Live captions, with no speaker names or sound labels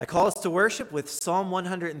call us to worship with Psalm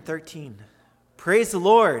 113. Praise the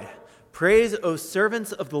Lord. Praise, O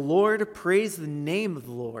servants of the Lord. Praise the name of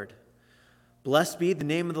the Lord. Blessed be the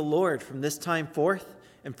name of the Lord from this time forth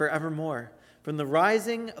and forevermore. From the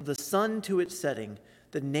rising of the sun to its setting,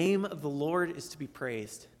 the name of the Lord is to be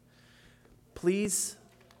praised. Please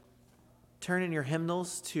turn in your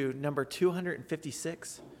hymnals to number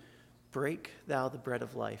 256. Break thou the bread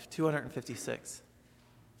of life. 256.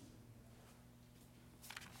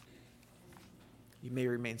 You may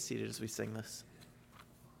remain seated as we sing this.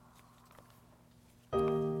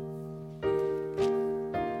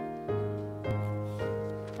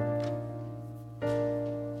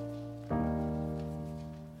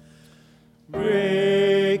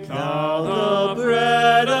 Break thou the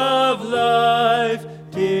bread of life,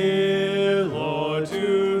 dear Lord,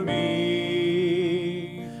 to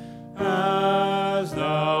me, as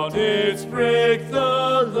thou didst break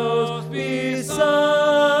the loaves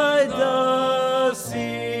beside the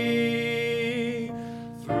sea.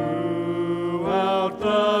 Throughout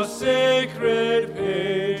the sacred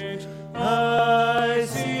page, I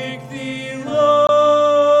seek thee,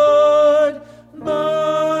 Lord.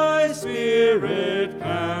 My spirit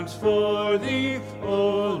pants for thee,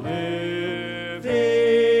 O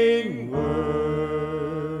living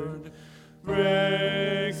word.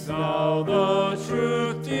 Break thou the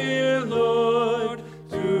truth, dear Lord,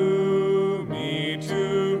 to me,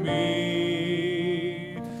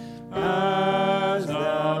 as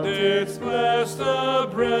thou didst bless the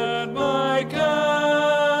bread, my Galilee.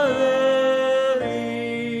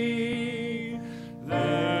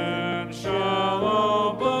 Then shall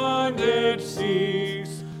all bondage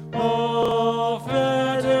cease, all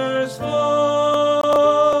fetters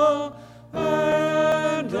fall,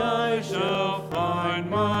 and I shall find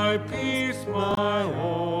my peace, my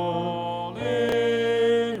all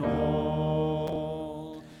in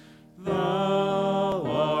all. Thou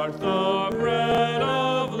art the bread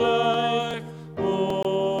of life,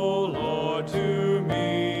 O Lord, to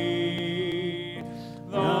me.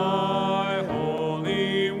 Thy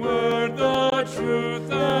holy word, the truth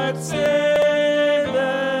that saveth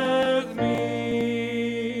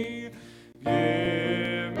me.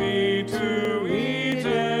 Give me to eat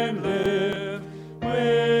and live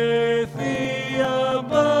with thee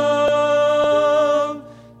above.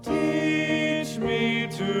 Teach me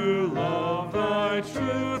to love thy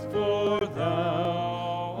truth, for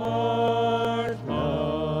thou art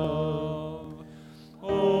love.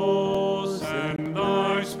 Oh, send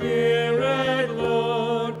thy Spirit,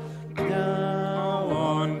 Lord, now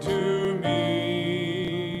unto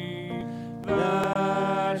me,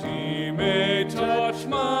 that he may touch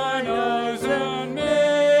mine eyes and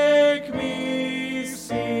make me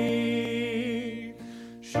see.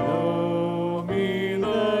 Show me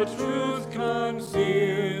the truth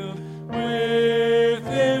concealed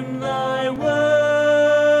within thy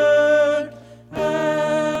word,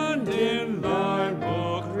 and in thy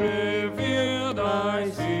book revealed I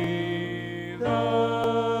see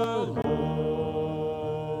the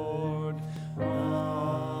Lord.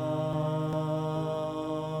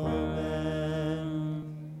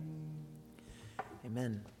 Amen.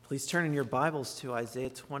 Amen. Please turn in your Bibles to Isaiah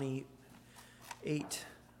 28.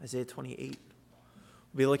 Isaiah 28.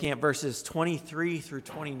 We'll be looking at verses 23 through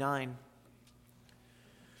 29.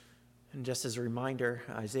 And just as a reminder,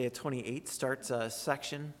 Isaiah 28 starts a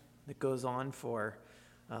section that goes on for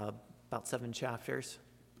about 7 chapters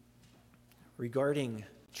regarding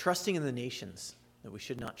trusting in the nations, that we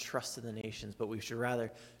should not trust in the nations, but we should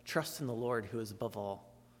rather trust in the Lord who is above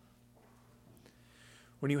all.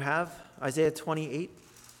 When you have Isaiah 28,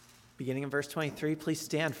 beginning in verse 23, please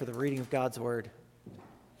stand for the reading of God's word.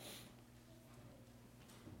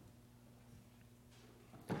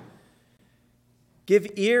 Give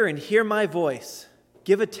ear and hear my voice.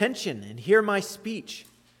 Give attention and hear my speech.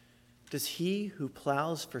 Does he who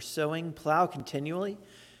plows for sowing plow continually?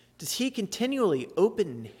 Does he continually open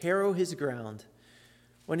and harrow his ground?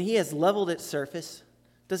 When he has leveled its surface,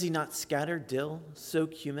 does he not scatter dill, sow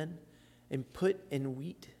cumin, and put in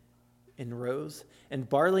wheat in rows, and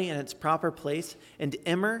barley in its proper place, and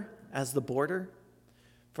emmer as the border?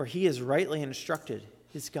 For he is rightly instructed,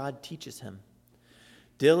 his God teaches him.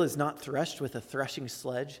 Dill is not threshed with a threshing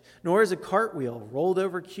sledge, nor is a cartwheel rolled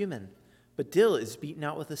over cumin, but dill is beaten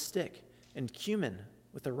out with a stick, and cumin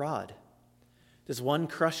with a rod. Does one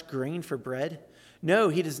crush grain for bread? No,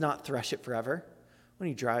 he does not thresh it forever. When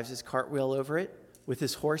he drives his cartwheel over it with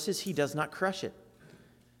his horses, he does not crush it.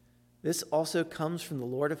 This also comes from the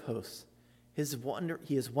Lord of hosts. He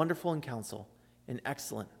is wonderful in counsel and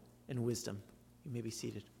excellent in wisdom. You may be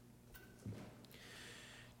seated.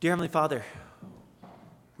 Dear Heavenly Father,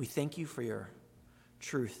 We thank you for your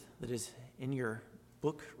truth that is in your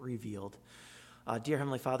book revealed. Dear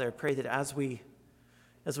Heavenly Father, I pray that as we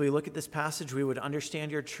look at this passage, we would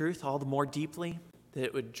understand your truth all the more deeply, that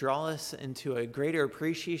it would draw us into a greater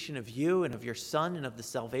appreciation of you and of your Son and of the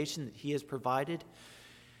salvation that he has provided,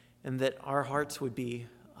 and that our hearts would be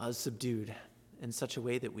subdued in such a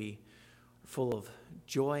way that we are full of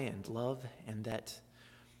joy and love, and that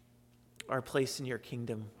our place in your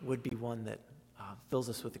kingdom would be one that fills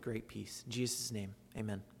us with a great peace. In Jesus' name,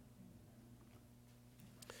 amen.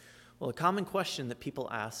 Well, a common question that people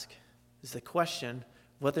ask is the question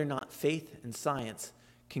whether or not faith and science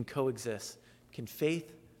can coexist. Can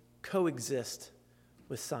faith coexist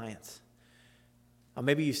with science?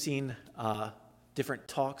 Maybe you've seen different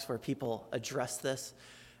talks where people address this.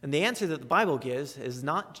 And the answer that the Bible gives is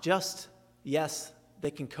not just, yes,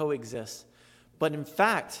 they can coexist, but in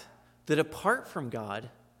fact, that apart from God,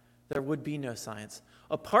 there would be no science.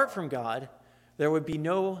 Apart from God, there would be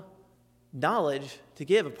no knowledge to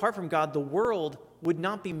give. Apart from God, the world would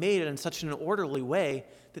not be made in such an orderly way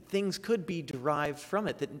that things could be derived from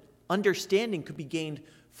it, that understanding could be gained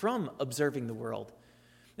from observing the world.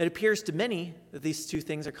 It appears to many that these two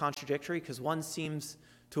things are contradictory because one seems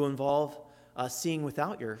to involve seeing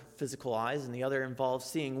without your physical eyes, and the other involves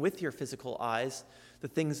seeing with your physical eyes the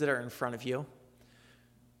things that are in front of you.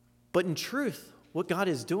 But in truth, what God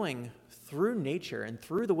is doing through nature and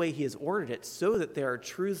through the way he has ordered it so that there are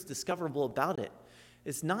truths discoverable about it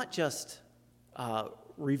is not just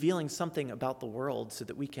revealing something about the world so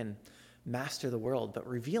that we can master the world, but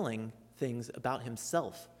revealing things about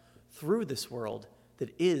himself through this world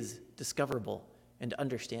that is discoverable and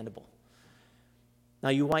understandable. Now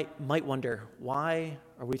you might wonder, why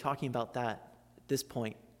are we talking about that at this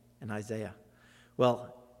point in Isaiah?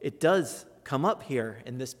 Well, it does come up here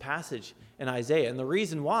in this passage in Isaiah. And the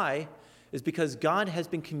reason why is because God has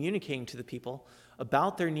been communicating to the people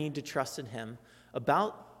about their need to trust in him,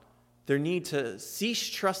 about their need to cease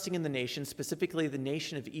trusting in the nation, specifically the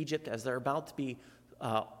nation of Egypt, as they're about to be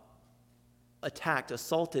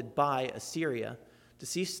assaulted by Assyria, to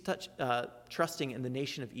cease trusting in the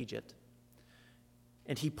nation of Egypt.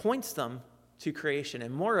 And he points them to creation.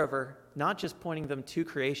 And moreover, not just pointing them to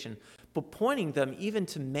creation, but pointing them even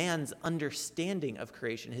to man's understanding of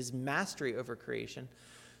creation, his mastery over creation,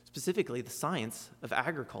 specifically the science of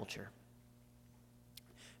agriculture.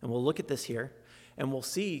 And we'll look at this here, and we'll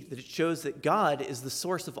see that it shows that God is the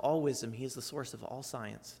source of all wisdom. He is the source of all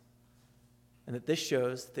science. And that this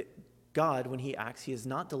shows that God, when he acts, he is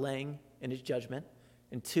not delaying in his judgment.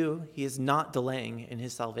 And two, he is not delaying in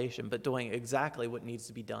his salvation, but doing exactly what needs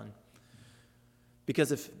to be done.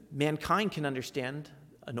 Because if mankind can understand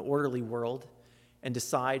an orderly world and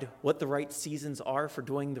decide what the right seasons are for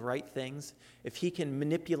doing the right things, if he can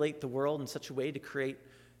manipulate the world in such a way to create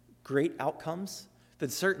great outcomes, then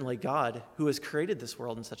certainly God, who has created this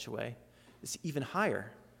world in such a way, is even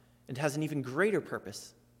higher and has an even greater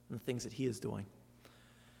purpose in the things that he is doing.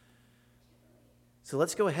 So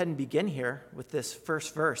let's go ahead and begin here with this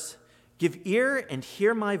first verse. Give ear and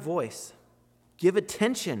hear my voice. Give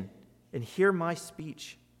attention and hear my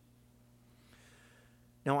speech.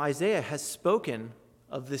 Now, Isaiah has spoken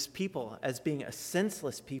of this people as being a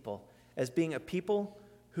senseless people, as being a people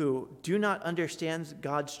who do not understand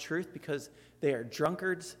God's truth because they are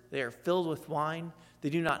drunkards, they are filled with wine, they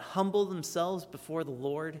do not humble themselves before the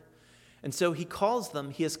Lord. And so he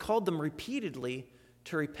has called them repeatedly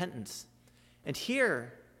to repentance. And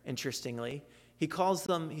here, interestingly,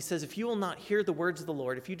 he says, if you will not hear the words of the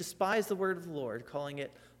Lord, if you despise the word of the Lord, calling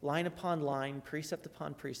it line upon line, precept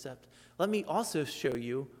upon precept, let me also show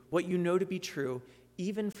you what you know to be true,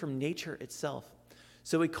 even from nature itself.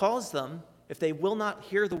 So he calls them, if they will not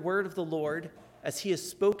hear the word of the Lord as he has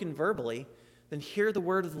spoken verbally, then hear the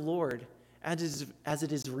word of the Lord as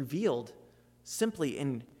it is revealed simply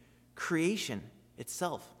in creation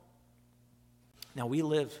itself. Now we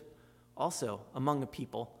live also among a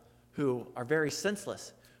people who are very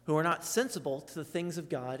senseless, who are not sensible to the things of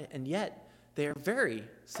God, and yet they are very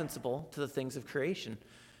sensible to the things of creation.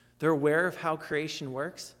 They're aware of how creation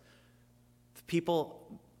works. The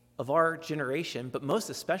people of our generation, but most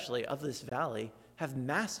especially of this valley, have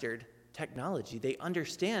mastered technology. They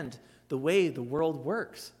understand the way the world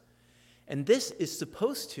works. And this is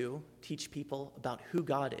supposed to teach people about who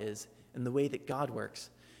God is and the way that God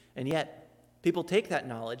works. And yet, people take that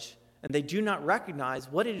knowledge and they do not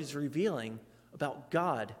recognize what it is revealing about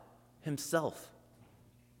God himself.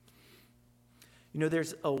 You know,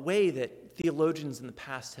 there's a way that theologians in the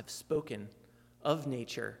past have spoken of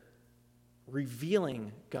nature,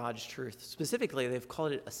 revealing God's truth. Specifically, they've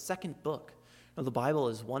called it a second book, Now, the Bible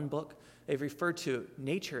is one book. They've referred to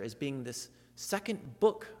nature as being this second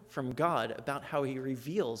book from God about how he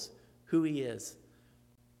reveals who he is.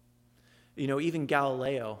 Even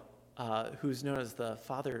Galileo, who's known as the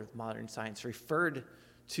father of modern science, referred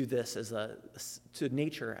to this to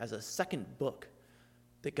nature as a second book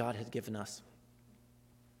that God had given us.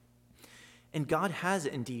 And God has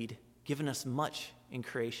indeed given us much in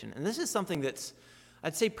creation. And this is something that's,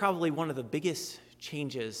 I'd say, probably one of the biggest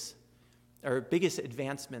changes or biggest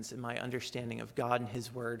advancements in my understanding of God and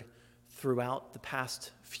his word throughout the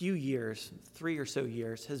past few years, 3 or so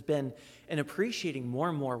years, has been in appreciating more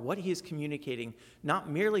and more what he is communicating, not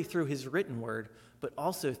merely through his written word, but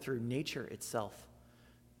also through nature itself.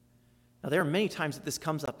 Now, there are many times that this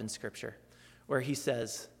comes up in Scripture where he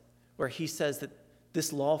says that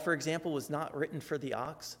this law, for example, was not written for the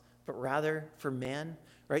ox, but rather for man,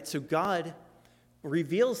 right? So God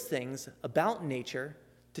reveals things about nature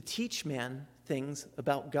to teach man things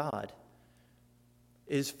about God.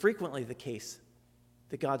 It is frequently the case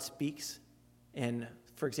that God speaks. And,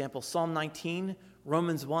 for example, Psalm 19,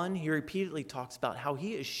 Romans 1, he repeatedly talks about how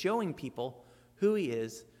he is showing people who he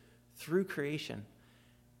is through creation.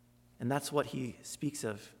 And that's what he speaks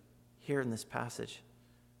of here in this passage,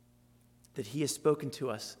 that he has spoken to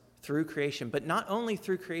us through creation, but not only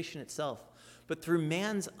through creation itself, but through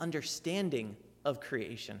man's understanding of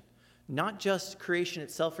creation. Not just creation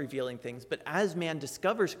itself revealing things, but as man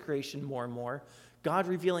discovers creation more and more, God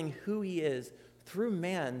revealing who he is through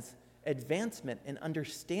man's advancement in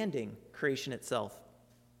understanding creation itself.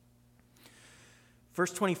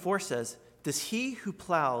 Verse 24 says, "Does he who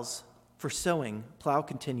plows for sowing plow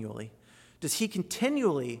continually? Does he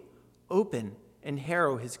continually open and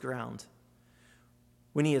harrow his ground?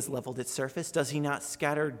 When he has leveled its surface, does he not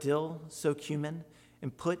scatter dill, sow cumin,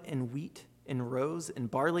 and put in wheat, in rows,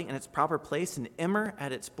 and barley in its proper place, and emmer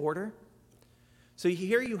at its border?" So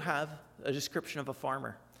here you have a description of a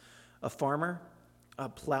farmer. A farmer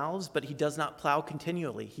plows, but he does not plow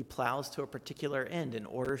continually. He plows to a particular end in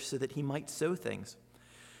order so that he might sow things.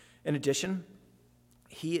 In addition,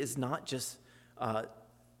 he is not just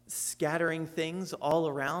scattering things all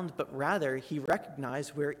around, but rather he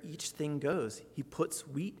recognizes where each thing goes. He puts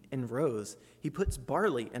wheat in rows. He puts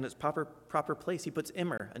barley in its proper place. He puts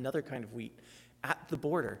emmer, another kind of wheat, at the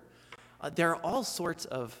border. There are all sorts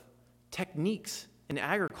of techniques in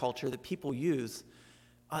agriculture that people use,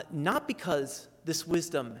 not because this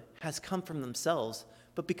wisdom has come from themselves,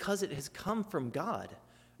 but because it has come from God.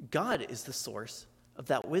 God is the source of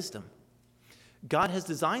that wisdom. God has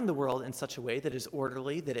designed the world in such a way that is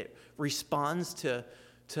orderly, that it responds to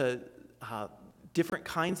different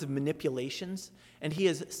kinds of manipulations, and he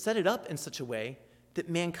has set it up in such a way that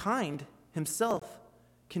mankind himself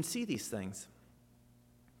can see these things.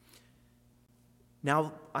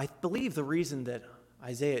 Now, I believe the reason that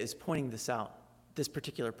Isaiah is pointing this out, this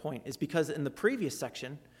particular point, is because in the previous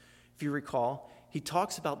section, if you recall, he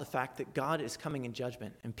talks about the fact that God is coming in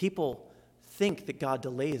judgment, and people think that God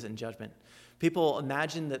delays in judgment. People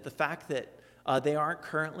imagine that the fact that they aren't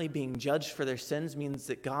currently being judged for their sins means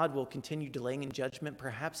that God will continue delaying in judgment.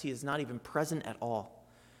 Perhaps he is not even present at all.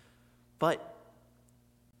 But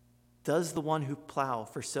does the one who plow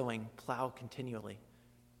for sowing plow continually?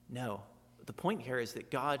 No. The point here is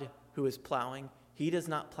that God who is plowing, he does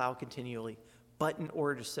not plow continually, but in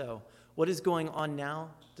order to sow. What is going on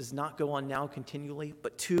now does not go on now continually,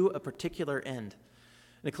 but to a particular end.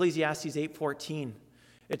 In Ecclesiastes 8:14,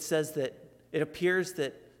 it says that it appears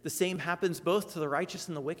that the same happens both to the righteous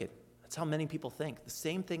and the wicked. That's how many people think. The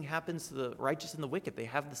same thing happens to the righteous and the wicked. They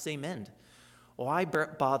have the same end. Why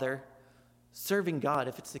bother serving God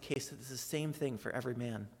if it's the case that it's the same thing for every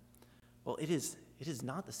man? Well, it is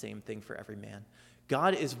not the same thing for every man.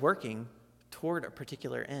 God is working toward a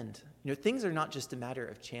particular end. Things are not just a matter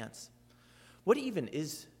of chance. What even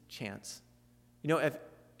is chance?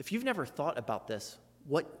 If you've never thought about this,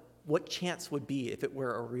 what chance would be if it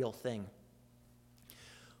were a real thing?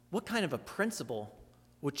 What kind of a principle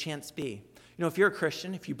would chance be? If you're a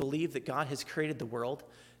Christian, if you believe that God has created the world,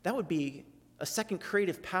 that would be a second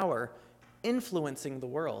creative power influencing the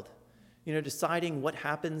world, deciding what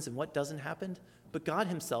happens and what doesn't happen. But God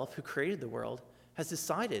himself, who created the world, has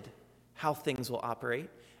decided how things will operate.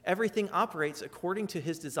 Everything operates according to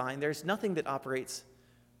his design. There's nothing that operates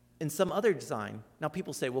in some other design. Now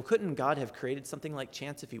people say, well, couldn't God have created something like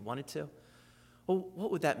chance if he wanted to? Well,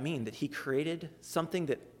 what would that mean? That he created something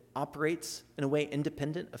that operates in a way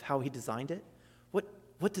independent of how he designed it?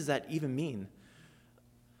 What does that even mean?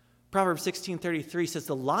 Proverbs 16:33 says,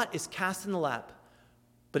 "The lot is cast in the lap,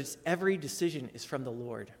 but its every decision is from the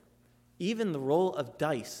Lord. Even the roll of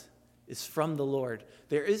dice is from the Lord.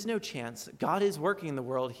 There is no chance. God is working in the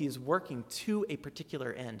world. He is working to a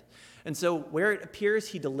particular end. And so where it appears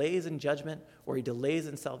he delays in judgment or he delays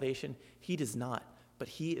in salvation, he does not. But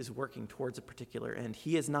he is working towards a particular end.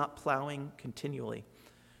 He is not plowing continually.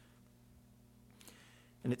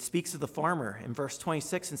 And it speaks of the farmer in verse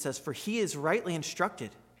 26 and says, "For he is rightly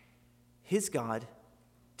instructed. His God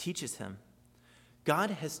teaches him."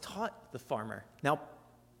 God has taught the farmer. Now,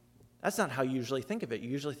 that's not how you usually think of it. You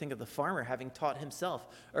usually think of the farmer having taught himself,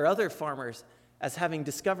 or other farmers as having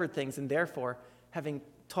discovered things and therefore having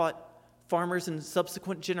taught farmers in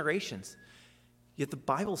subsequent generations. Yet the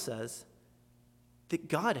Bible says that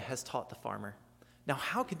God has taught the farmer. Now,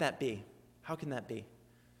 how can that be? How can that be?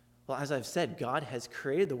 Well, as I've said, God has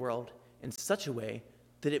created the world in such a way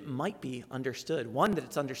that it might be understood. One, that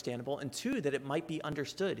it's understandable, and two, that it might be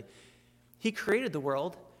understood. He created the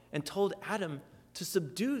world and told Adam to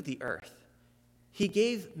subdue the earth. He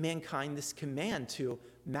gave mankind this command to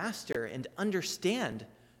master and understand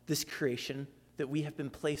this creation that we have been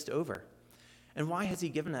placed over. And why has he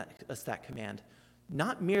given us that command?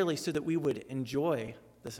 Not merely so that we would enjoy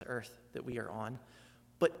this earth that we are on,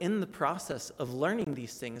 but in the process of learning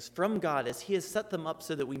these things from God, as he has set them up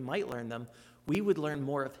so that we might learn them, we would learn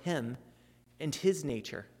more of him and his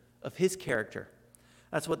nature, of his character.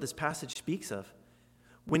 That's what this passage speaks of.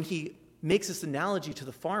 When he makes this analogy to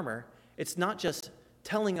the farmer, it's not just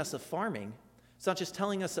telling us of farming. It's not just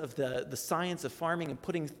telling us of the science of farming and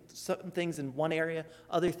putting certain things in one area,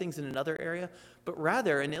 other things in another area, but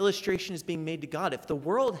rather an illustration is being made to God. If the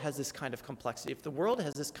world has this kind of complexity, if the world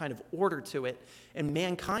has this kind of order to it, and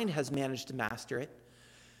mankind has managed to master it,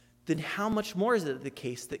 then how much more is it the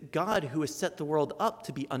case that God, who has set the world up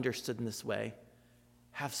to be understood in this way,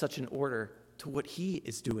 have such an order to what he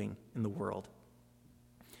is doing in the world?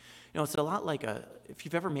 You know, it's a lot like if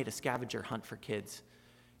you've ever made a scavenger hunt for kids.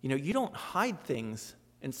 You know, you don't hide things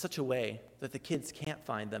in such a way that the kids can't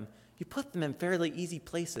find them. You put them in fairly easy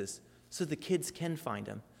places so the kids can find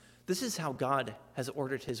them. This is how God has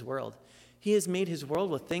ordered his world. He has made his world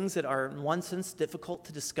with things that are, in one sense, difficult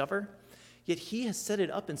to discover, yet he has set it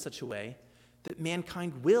up in such a way that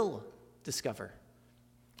mankind will discover.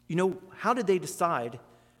 You know, how did they decide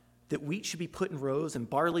that wheat should be put in rows and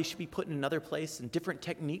barley should be put in another place and different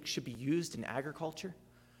techniques should be used in agriculture?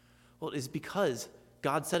 Well, it is because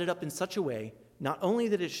God set it up in such a way, not only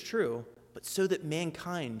that it's true, but so that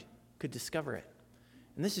mankind could discover it.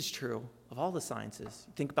 And this is true of all the sciences.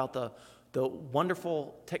 You think about the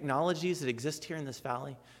wonderful technologies that exist here in this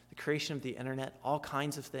valley, the creation of the internet, all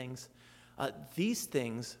kinds of things. These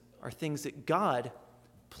things are things that God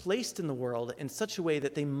placed in the world in such a way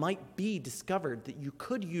that they might be discovered, that you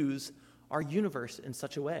could use our universe in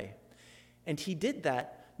such a way. And he did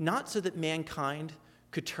that not so that mankind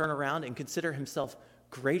could turn around and consider himself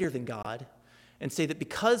greater than God and say that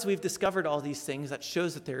because we've discovered all these things, that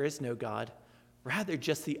shows that there is no God. Rather,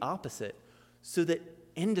 just the opposite, so that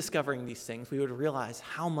in discovering these things, we would realize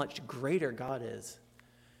how much greater God is.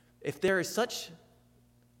 If there is such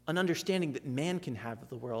an understanding that man can have of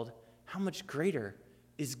the world, how much greater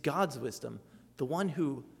is God's wisdom, the one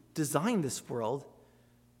who designed this world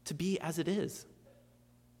to be as it is.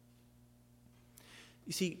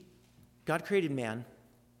 You see, God created man,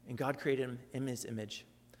 and God created him in his image.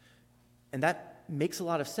 And that makes a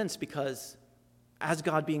lot of sense because as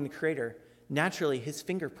God being the creator, naturally his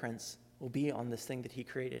fingerprints will be on this thing that he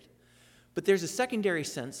created. But there's a secondary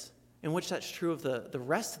sense in which that's true of the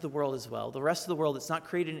rest of the world as well. The rest of the world that's not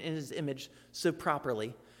created in his image so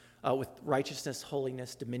properly, with righteousness,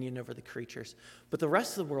 holiness, dominion over the creatures. But the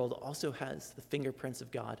rest of the world also has the fingerprints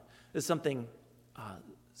of God. This is something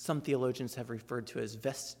some theologians have referred to as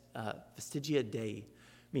vestigia Dei,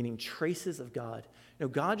 meaning traces of God. You know,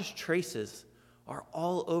 God's traces are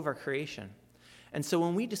all over creation. And so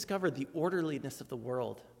when we discover the orderliness of the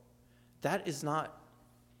world, that is not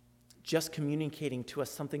just communicating to us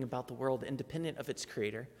something about the world independent of its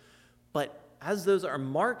creator, but as those are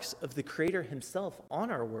marks of the creator himself on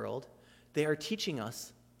our world, they are teaching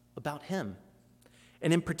us about him.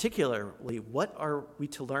 And in particularly, what are we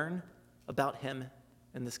to learn about him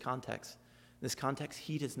in this context? In this context,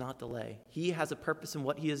 he does not delay. He has a purpose in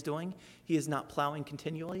what he is doing. He is not plowing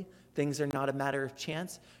continually. Things are not a matter of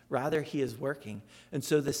chance. Rather, he is working. And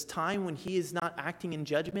so this time when he is not acting in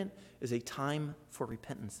judgment is a time for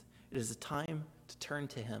repentance. It is a time to turn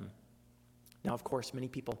to him. Now, of course, many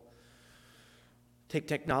people take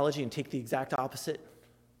technology and take the exact opposite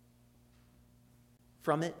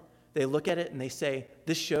from it. They look at it and they say,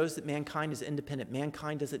 this shows that mankind is independent.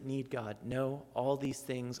 Mankind doesn't need God. No, all these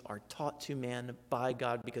things are taught to man by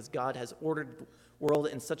God because God has ordered world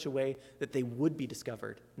in such a way that they would be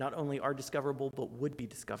discovered. Not only are discoverable, but would be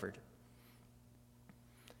discovered.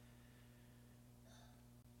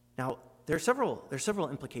 Now, there are several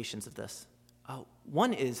implications of this.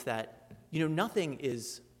 One is that, nothing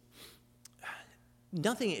is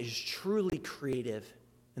truly creative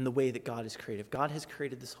in the way that God is creative. God has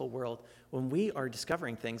created this whole world. When we are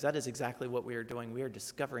discovering things, that is exactly what we are doing. We are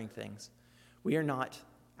discovering things. We are not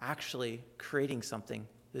actually creating something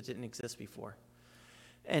that didn't exist before.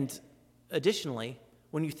 And additionally,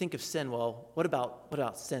 when you think of sin, well, what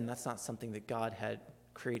about sin? That's not something that God had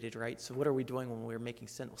created, right? So what are we doing when we're making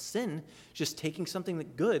sin? Well, sin is just taking something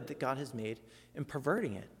good that God has made and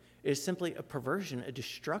perverting it. It is simply a perversion, a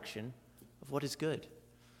destruction of what is good.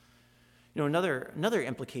 Another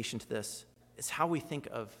implication to this is how we think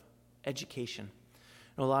of education.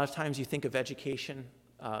 A lot of times you think of education,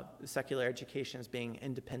 secular education, as being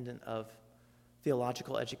independent of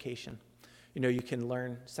theological education. You can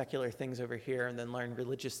learn secular things over here and then learn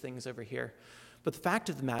religious things over here. But the fact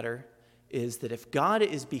of the matter is that if God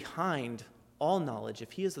is behind all knowledge,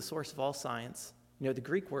 if he is the source of all science, the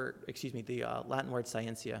Latin word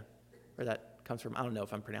scientia, where that comes from, I don't know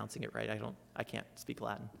if I'm pronouncing it right. I can't speak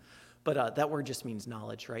Latin. But that word just means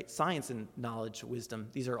knowledge, right? Science and knowledge, wisdom,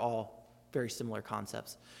 these are all very similar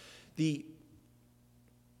concepts.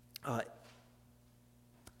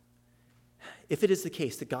 If it is the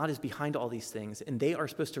case that God is behind all these things and they are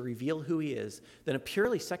supposed to reveal who he is, then a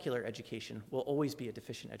purely secular education will always be a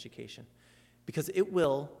deficient education, because it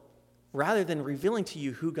will, rather than revealing to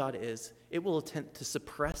you who God is, it will attempt to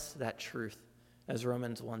suppress that truth, as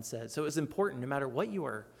Romans 1 says. So it's important, no matter what you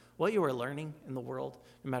are learning in the world,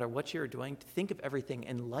 no matter what you are doing, to think of everything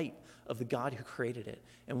in light of the God who created it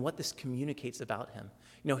and what this communicates about him.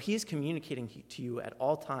 He is communicating to you at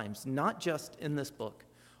all times, not just in this book,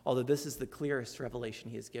 although this is the clearest revelation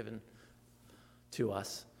he has given to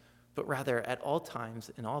us, but rather at all times,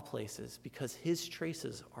 in all places, because his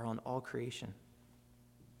traces are on all creation.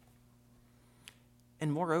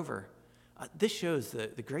 And moreover, this shows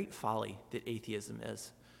the great folly that atheism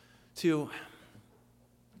is. To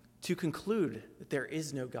conclude that there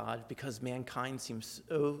is no God because mankind seems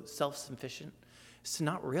so self-sufficient is to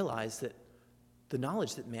not realize that the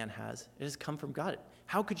knowledge that man has, it has come from God.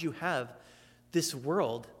 How could you have this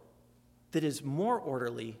world that is more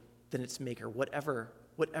orderly than its maker, whatever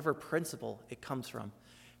principle it comes from?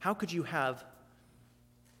 How could you have,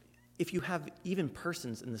 if you have even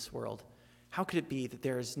persons in this world, how could it be that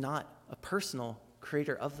there is not a personal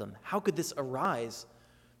creator of them? How could this arise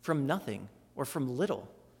from nothing or from little?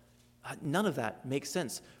 None of that makes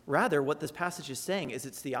sense. Rather, what this passage is saying is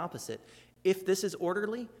it's the opposite. If this is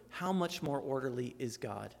orderly, how much more orderly is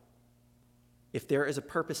God? If there is a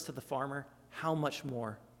purpose to the farmer, how much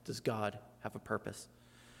more does God have a purpose?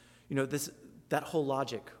 That whole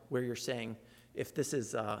logic where you're saying, if this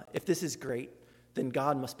is great, then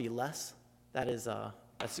God must be less. That's a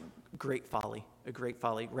great folly.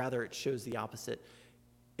 Rather, it shows the opposite.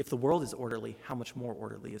 If the world is orderly, how much more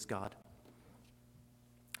orderly is God?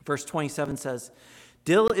 Verse 27 says,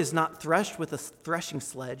 "Dill is not threshed with a threshing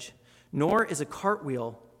sledge, nor is a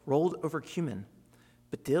cartwheel rolled over cumin,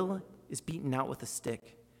 but dill is beaten out with a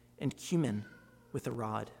stick, and cumin with a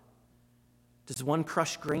rod. Does one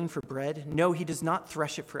crush grain for bread? No, he does not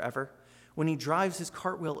thresh it forever. When he drives his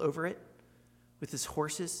cartwheel over it with his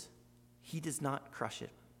horses, he does not crush it."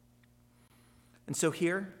 And so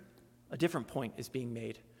here, a different point is being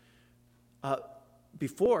made.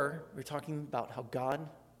 Before, we were talking about how God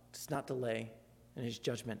does not delay in his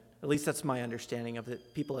judgment. At least that's my understanding of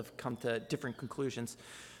it. People have come to different conclusions.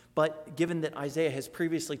 But given that Isaiah has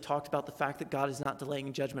previously talked about the fact that God is not delaying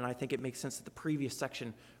in judgment, I think it makes sense that the previous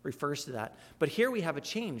section refers to that. But here we have a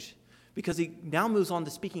change, because he now moves on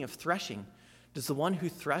to speaking of threshing. Does the one who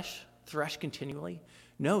thresh continually?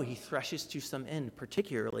 No, he threshes to some end,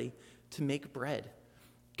 particularly to make bread.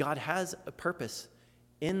 God has a purpose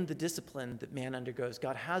in the discipline that man undergoes.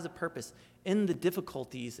 God has a purpose in the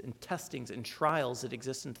difficulties and testings and trials that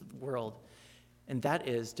exist in the world. And that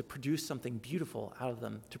is to produce something beautiful out of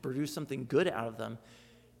them, to produce something good out of them.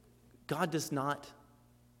 God does not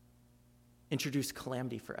introduce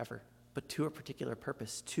calamity forever, but to a particular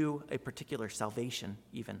purpose, to a particular salvation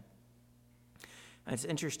even. And it's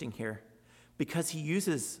interesting here, because he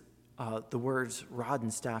uses the words rod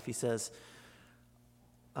and staff. He says,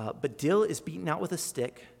 but dill is beaten out with a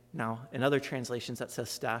stick. Now, in other translations that says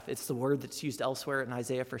staff. It's the word that's used elsewhere in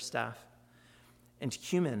Isaiah for staff. And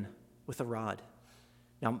cumin with a rod.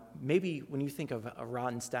 Now, maybe when you think of a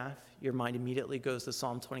rod and staff, your mind immediately goes to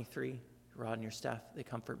Psalm 23, your rod and your staff, they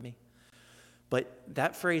comfort me. But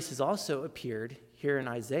that phrase has also appeared here in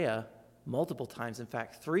Isaiah multiple times. In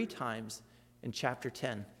fact, 3 times in chapter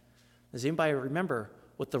 10. Does anybody remember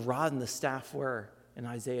what the rod and the staff were in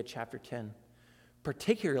Isaiah chapter 10?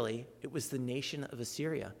 Particularly, it was the nation of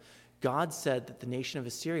Assyria. God said that the nation of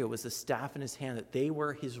Assyria was the staff in his hand, that they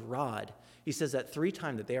were his rod. He says that 3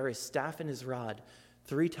 times, that they are his staff and his rod,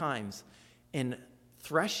 3 times, in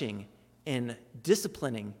threshing and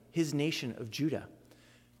disciplining his nation of Judah.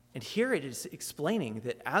 And here it is explaining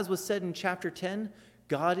that, as was said in chapter 10,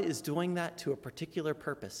 God is doing that to a particular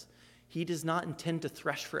purpose. He does not intend to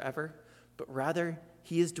thresh forever, but rather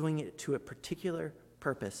he is doing it to a particular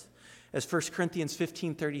purpose. As 1 Corinthians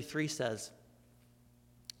 15:33 says,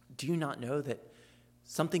 do you not know that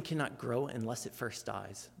something cannot grow unless it first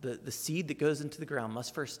dies? The seed that goes into the ground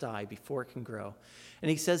must first die before it can grow.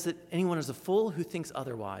 And he says that anyone is a fool who thinks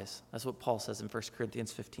otherwise. That's what Paul says in 1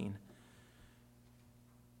 Corinthians 15.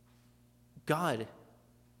 God,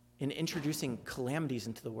 in introducing calamities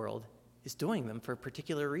into the world, is doing them for a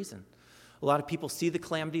particular reason. A lot of people see the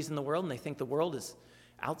calamities in the world and they think the world is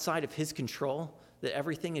outside of his control, that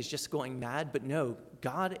everything is just going mad. But no,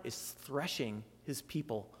 God is threshing his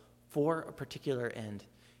people for a particular end.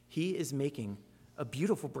 He is making a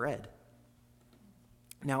beautiful bread.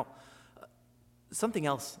 Now, something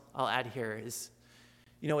else I'll add here is,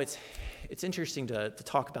 it's interesting to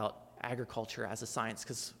talk about agriculture as a science,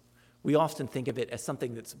 because we often think of it as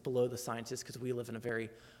something that's below the sciences because we live in a very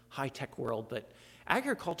high-tech world. But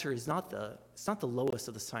agriculture is not the lowest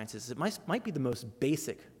of the sciences. It might be the most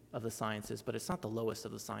basic of the sciences, but it's not the lowest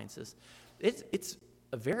of the sciences. It's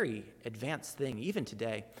a very advanced thing, even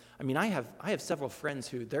today. I mean, I have several friends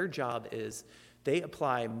who their job is they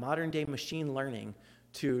apply modern-day machine learning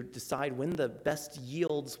to decide when the best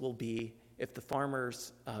yields will be if the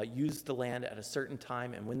farmers use the land at a certain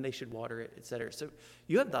time and when they should water it, et cetera. So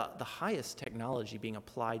you have the highest technology being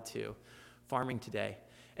applied to farming today.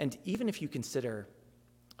 And even if you consider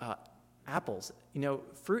apples,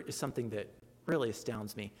 fruit is something that really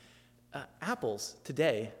astounds me. Apples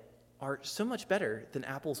today are so much better than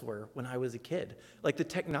apples were when I was a kid. Like, the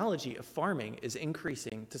technology of farming is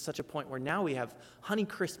increasing to such a point where now we have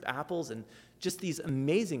Honeycrisp apples and just these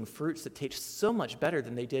amazing fruits that taste so much better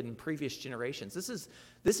than they did in previous generations. This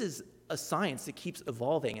is a science that keeps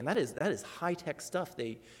evolving, and that is high-tech stuff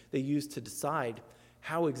they use to decide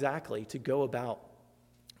how exactly to go about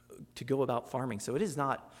farming. So it is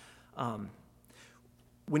not,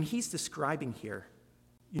 when he's describing here,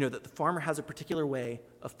 that the farmer has a particular way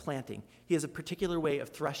of planting. He has a particular way of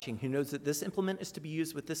threshing. He knows that this implement is to be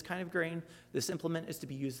used with this kind of grain. This implement is to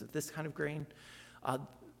be used with this kind of grain.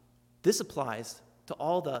 This applies to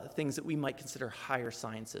all the things that we might consider higher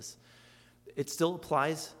sciences. It still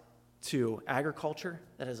applies to agriculture.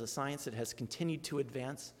 That is a science that has continued to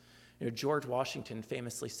advance. George Washington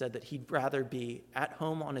famously said that he'd rather be at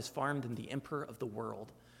home on his farm than the emperor of the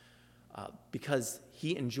world, because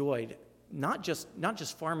he enjoyed not just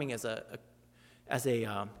farming as a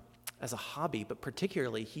hobby, but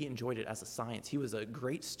particularly he enjoyed it as a science. He was a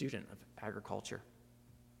great student of agriculture.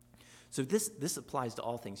 So this applies to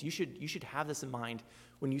all things. You should have this in mind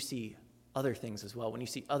when you see other things as well, when you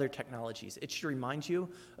see other technologies. It should remind you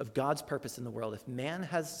of God's purpose in the world. If man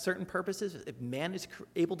has certain purposes, if man is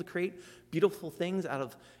able to create beautiful things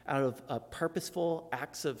out of purposeful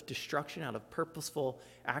acts of destruction, out of purposeful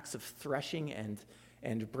acts of threshing and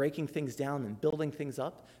breaking things down and building things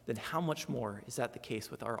up, then how much more is that the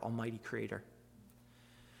case with our almighty Creator?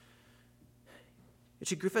 It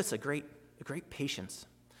should give us a great patience.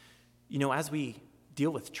 As we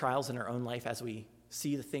deal with trials in our own life, as we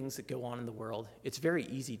see the things that go on in the world, it's very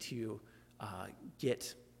easy to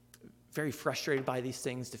get very frustrated by these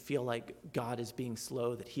things, to feel like God is being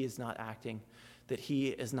slow, that he is not acting, that he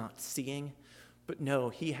is not seeing. But no,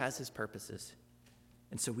 he has his purposes.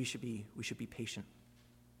 And so we should be patient.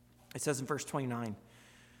 It says in verse 29,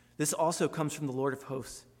 this also comes from the Lord of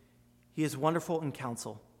hosts. He is wonderful in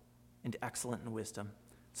counsel and excellent in wisdom.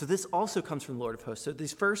 So this also comes from the Lord of hosts. So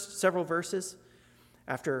these first several verses,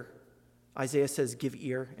 after Isaiah says, give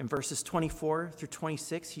ear, in verses 24 through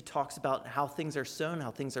 26, he talks about how things are sown,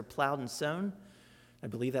 how things are plowed and sown. I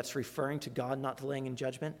believe that's referring to God not delaying in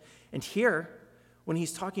judgment. And here, when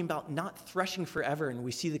he's talking about not threshing forever, and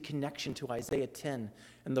we see the connection to Isaiah 10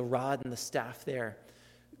 and the rod and the staff there,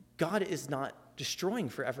 God is not destroying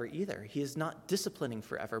forever either. He is not disciplining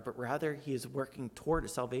forever, but rather he is working toward a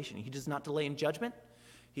salvation. He does not delay in judgment.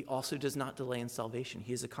 He also does not delay in salvation.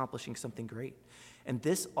 He is accomplishing something great. And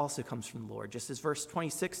this also comes from the Lord. Just as verse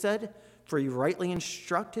 26 said, for he has rightly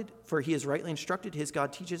instructed, his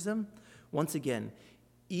God teaches them. Once again,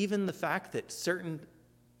 even the fact that certain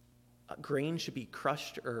grain should be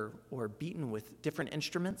crushed or beaten with different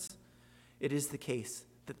instruments, it is the case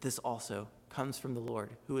that this also comes from the Lord,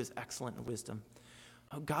 who is excellent in wisdom.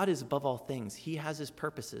 God is above all things. He has his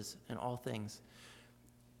purposes in all things.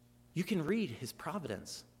 You can read his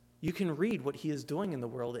providence. You can read what he is doing in the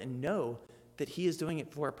world and know that he is doing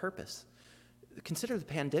it for a purpose. Consider the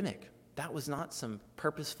pandemic. That was not some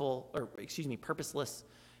purposeless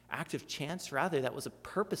act of chance. Rather, that was a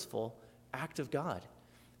purposeful act of God.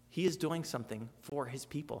 He is doing something for his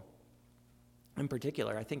people. In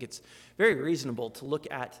particular, I think it's very reasonable to look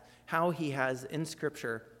at how he has in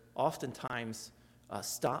Scripture oftentimes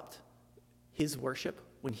stopped his worship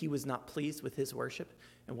when he was not pleased with his worship,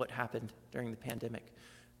 and what happened during the pandemic.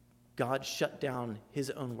 God shut down his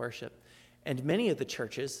own worship. And many of the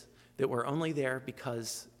churches that were only there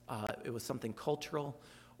because it was something cultural,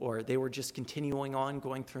 or they were just continuing on,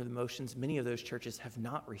 going through the motions, many of those churches have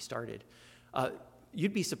not restarted.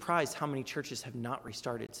 You'd be surprised how many churches have not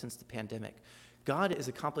restarted since the pandemic. God is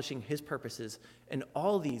accomplishing his purposes, and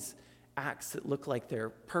all these acts that look like they're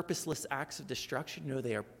purposeless acts of destruction, no,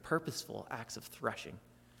 they are purposeful acts of threshing.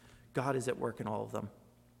 God is at work in all of them.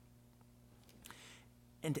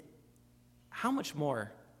 And how much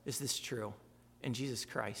more is this true in Jesus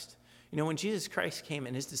Christ? You know, when Jesus Christ came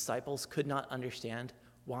and his disciples could not understand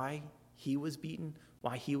why he was beaten,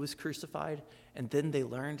 why he was crucified, and then they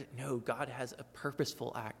learned, no, God has a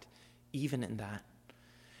purposeful act even in that.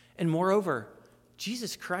 And moreover,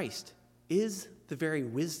 Jesus Christ is the very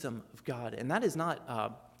wisdom of God. And that is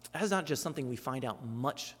not just something we find out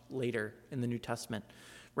much later in the New Testament.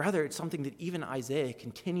 Rather, it's something that even Isaiah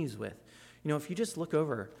continues with. You know, if you just look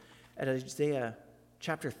over at Isaiah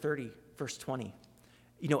chapter 30, verse 20,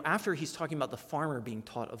 you know, after he's talking about the farmer being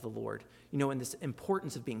taught of the Lord, you know, and this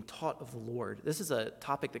importance of being taught of the Lord, this is a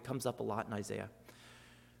topic that comes up a lot in Isaiah.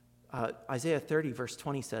 Isaiah 30, verse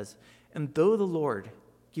 20 says, "And though the Lord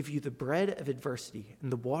give you the bread of adversity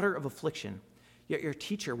and the water of affliction, yet your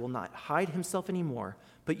teacher will not hide himself anymore,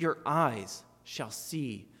 but your eyes shall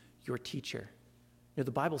see your teacher." You know,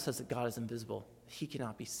 the Bible says that God is invisible. He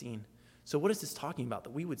cannot be seen. So what is this talking about?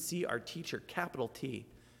 That we would see our teacher, capital T,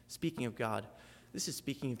 speaking of God. This is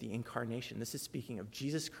speaking of the incarnation. This is speaking of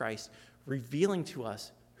Jesus Christ revealing to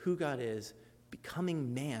us who God is,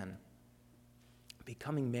 becoming man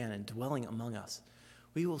and dwelling among us.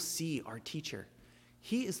 We will see our teacher.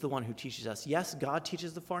 He is the one who teaches us. Yes, God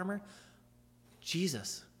teaches the farmer.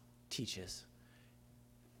 Jesus teaches.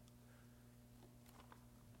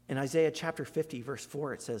 In Isaiah chapter 50, verse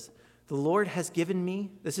 4, it says, "The Lord has given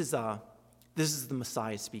me," this is the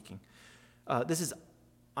Messiah speaking. This is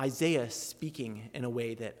Isaiah speaking in a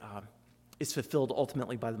way that is fulfilled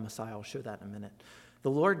ultimately by the Messiah. I'll show that in a minute. "The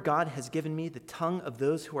Lord God has given me the tongue of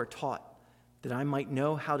those who are taught, that I might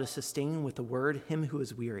know how to sustain with the word him who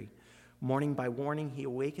is weary. Morning by morning he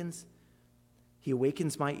awakens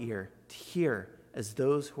my ear to hear as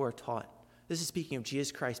those who are taught." This is speaking of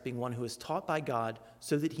Jesus Christ being one who is taught by God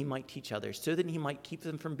so that he might teach others, so that he might keep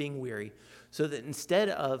them from being weary, so that instead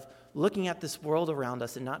of looking at this world around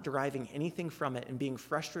us and not deriving anything from it and being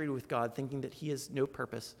frustrated with God, thinking that he has no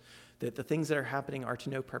purpose, that the things that are happening are to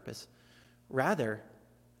no purpose, rather,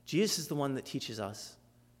 Jesus is the one that teaches us.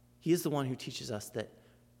 He is the one who teaches us that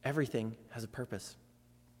everything has a purpose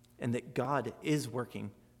and that God is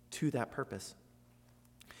working to that purpose.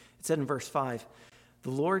 It said in verse 5,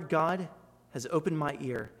 "The Lord God has opened my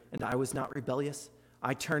ear, and I was not rebellious.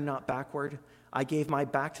 I turned not backward. I gave my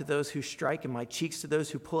back to those who strike and my cheeks to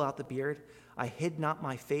those who pull out the beard. I hid not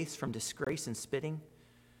my face from disgrace and spitting.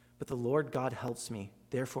 But the Lord God helps me.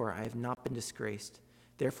 Therefore I have not been disgraced.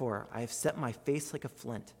 Therefore I have set my face like a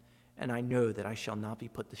flint, and I know that I shall not be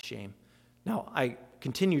put to shame." Now, I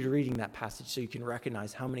continued reading that passage so you can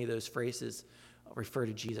recognize how many of those phrases refer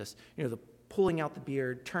to Jesus. You know, the pulling out the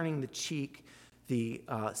beard, turning the cheek, the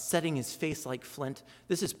setting his face like flint.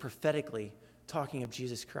 This is prophetically talking of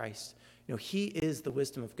Jesus Christ. You know, he is the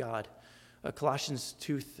wisdom of God. Colossians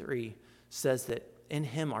 2:3 says that in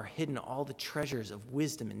him are hidden all the treasures of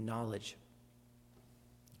wisdom and knowledge.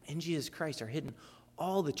 In Jesus Christ are hidden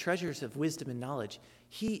all the treasures of wisdom and knowledge.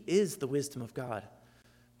 He is the wisdom of God.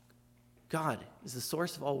 God is the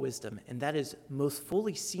source of all wisdom, and that is most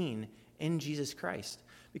fully seen in Jesus Christ,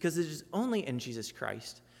 because it is only in Jesus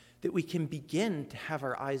Christ that we can begin to have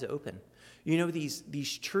our eyes open. You know,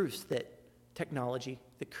 these truths that technology,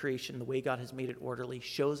 the creation, the way God has made it orderly,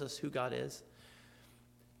 shows us who God is.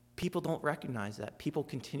 People don't recognize that. People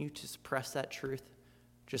continue to suppress that truth,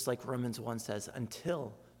 just like Romans 1 says,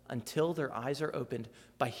 until their eyes are opened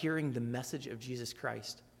by hearing the message of Jesus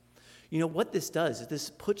Christ. You know, what this does is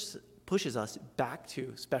this puts pushes us back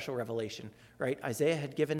to special revelation, right? Isaiah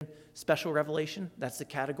had given special revelation. That's the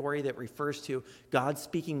category that refers to God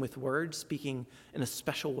speaking with words, speaking in a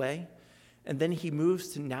special way. And then he moves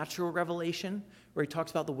to natural revelation, where he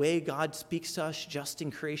talks about the way God speaks to us just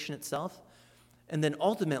in creation itself. And then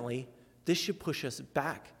ultimately, this should push us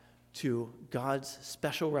back to God's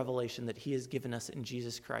special revelation that he has given us in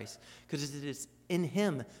Jesus Christ. Because it is in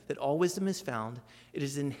him that all wisdom is found. It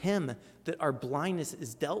is in him that our blindness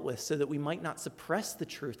is dealt with, so that we might not suppress the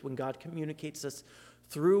truth when God communicates us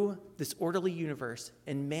through this orderly universe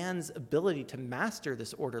and man's ability to master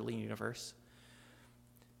this orderly universe.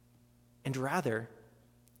 And rather,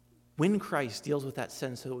 when Christ deals with that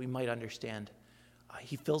sin so that we might understand,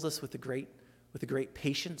 he fills us with a great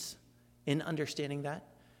patience in understanding that.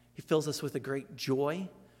 He fills us with a great joy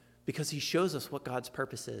because he shows us what God's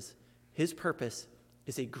purpose is. His purpose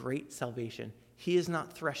is a great salvation. He is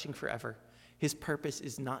not threshing forever. His purpose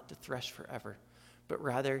is not to thresh forever, but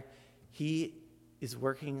rather he is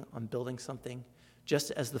working on building something.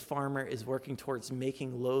 Just as the farmer is working towards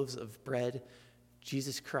making loaves of bread,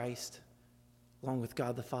 Jesus Christ, along with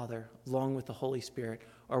God the Father, along with the Holy Spirit,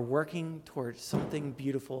 are working towards something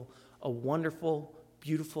beautiful, a wonderful,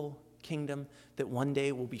 beautiful kingdom that one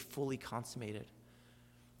day will be fully consummated.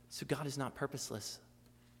 So God is not purposeless.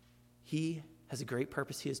 He has a great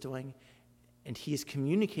purpose he is doing, and he is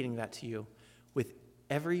communicating that to you with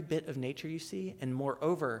every bit of nature you see, and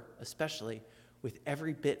moreover, especially, with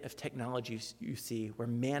every bit of technology you see where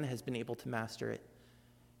man has been able to master it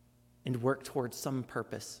and work towards some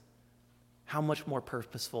purpose. How much more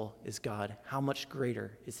purposeful is God? How much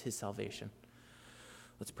greater is his salvation?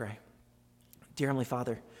 Let's pray. Dear Heavenly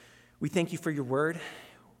Father, we thank you for your word.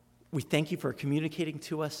 We thank you for communicating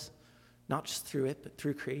to us, not just through it, but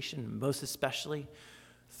through creation, most especially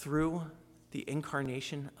through the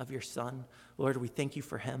incarnation of your Son. Lord, we thank you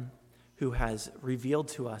for him who has revealed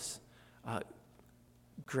to us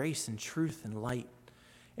grace and truth and light.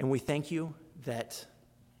 And we thank you that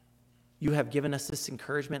you have given us this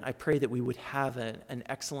encouragement. I pray that we would have an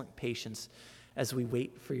excellent patience as we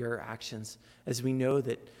wait for your actions, as we know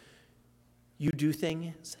that you do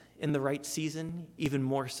things in the right season, even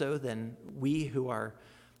more so than we who are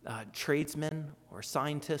tradesmen or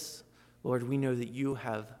scientists. Lord, we know that you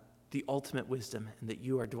have the ultimate wisdom and that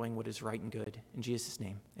you are doing what is right and good. In Jesus'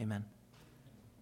 name, amen.